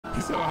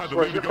said I had to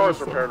Wait, leave your to go car's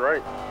to the repaired, store.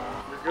 right?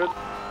 You're good?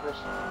 Yes.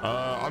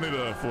 I'll need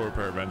a full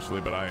repair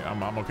eventually, but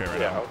I'm okay right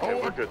Yeah, now. okay,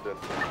 we're good then.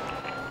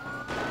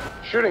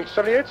 Shooting,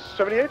 78s,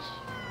 78s?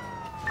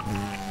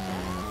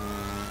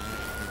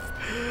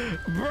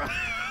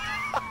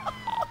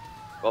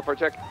 Well, for a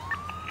check.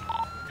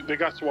 They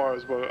got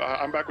Suarez, but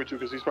I'm back with you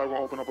because he's probably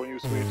gonna open up on you,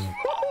 sweets.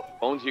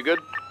 Bones, you good?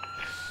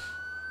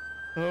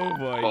 Oh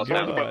my Well,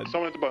 god.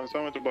 Someone at the button,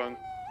 someone at the button.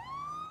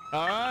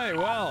 Alright,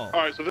 well.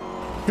 Alright, so this...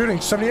 Shooting,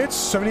 78s,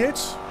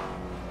 78s?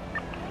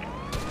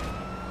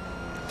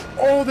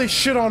 Oh, they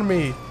shit on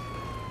me.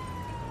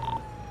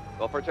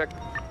 Well, for a check.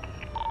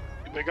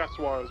 They got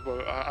Suarez,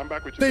 but I'm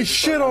back with you. They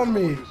shit on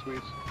me.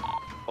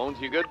 Bones,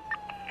 you good?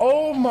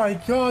 Oh my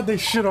god, they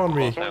shit on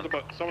me. Someone at the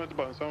button, someone at the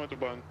button, someone at the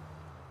button.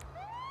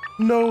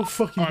 No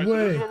fucking Alright, so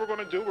this way. is what we're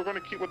gonna do. We're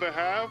gonna keep what they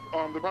have.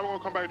 They're probably gonna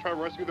come back and try to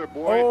rescue their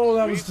boy. Oh,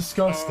 that was Sweet.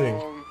 disgusting.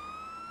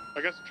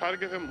 I guess try to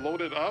get him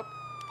loaded up.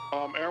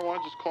 Everyone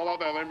just call out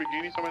that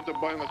Lamborghini, someone at the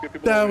button, let's get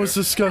people That over was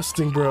here.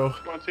 disgusting, bro.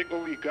 We're gonna take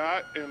what we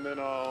got and then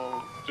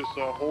just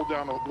hold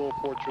down a little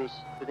fortress.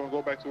 We're gonna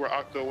go back to where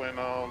Octo and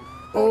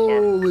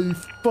Holy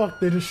fuck,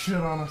 they just shit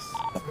on us.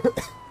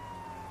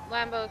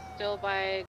 Lambo's still by